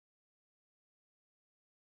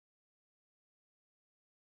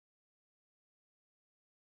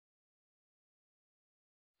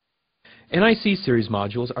NIC series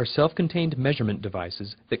modules are self-contained measurement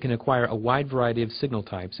devices that can acquire a wide variety of signal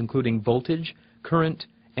types, including voltage, current,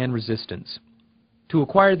 and resistance. To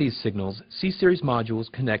acquire these signals, C-series modules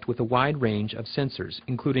connect with a wide range of sensors,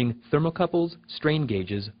 including thermocouples, strain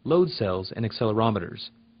gauges, load cells, and accelerometers.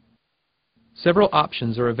 Several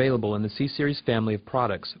options are available in the C-series family of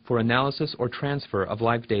products for analysis or transfer of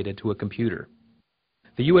live data to a computer.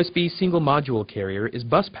 The USB single module carrier is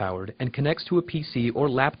bus-powered and connects to a PC or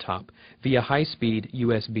laptop via high-speed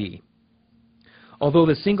USB. Although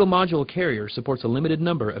the single module carrier supports a limited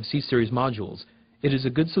number of C-series modules, it is a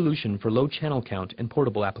good solution for low channel count and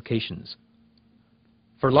portable applications.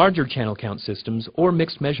 For larger channel count systems or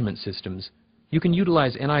mixed measurement systems, you can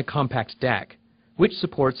utilize NI Compact DAQ, which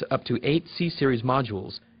supports up to 8 C-series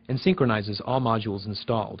modules and synchronizes all modules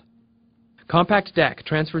installed. Compact DAQ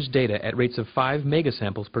transfers data at rates of 5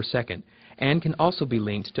 megasamples per second and can also be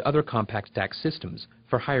linked to other Compact DAQ systems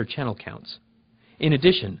for higher channel counts. In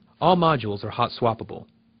addition, all modules are hot swappable.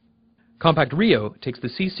 Compact Rio takes the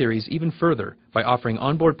C-series even further by offering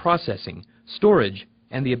onboard processing, storage,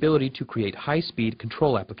 and the ability to create high-speed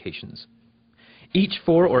control applications. Each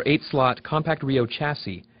 4 or 8 slot Compact Rio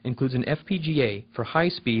chassis includes an FPGA for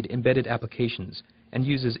high-speed embedded applications and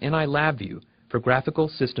uses NI LabVIEW for graphical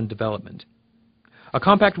system development. A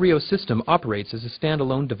Compact Rio system operates as a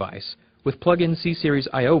standalone device with plug-in C-series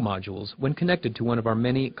I/O modules when connected to one of our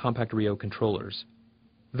many Compact Rio controllers.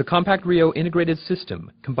 The Compact Rio integrated system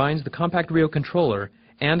combines the Compact Rio controller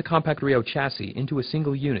and Compact Rio chassis into a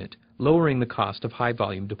single unit, lowering the cost of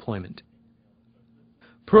high-volume deployment.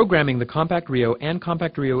 Programming the Compact Rio and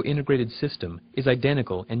Compact Rio integrated system is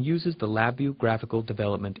identical and uses the LabVIEW graphical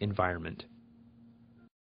development environment.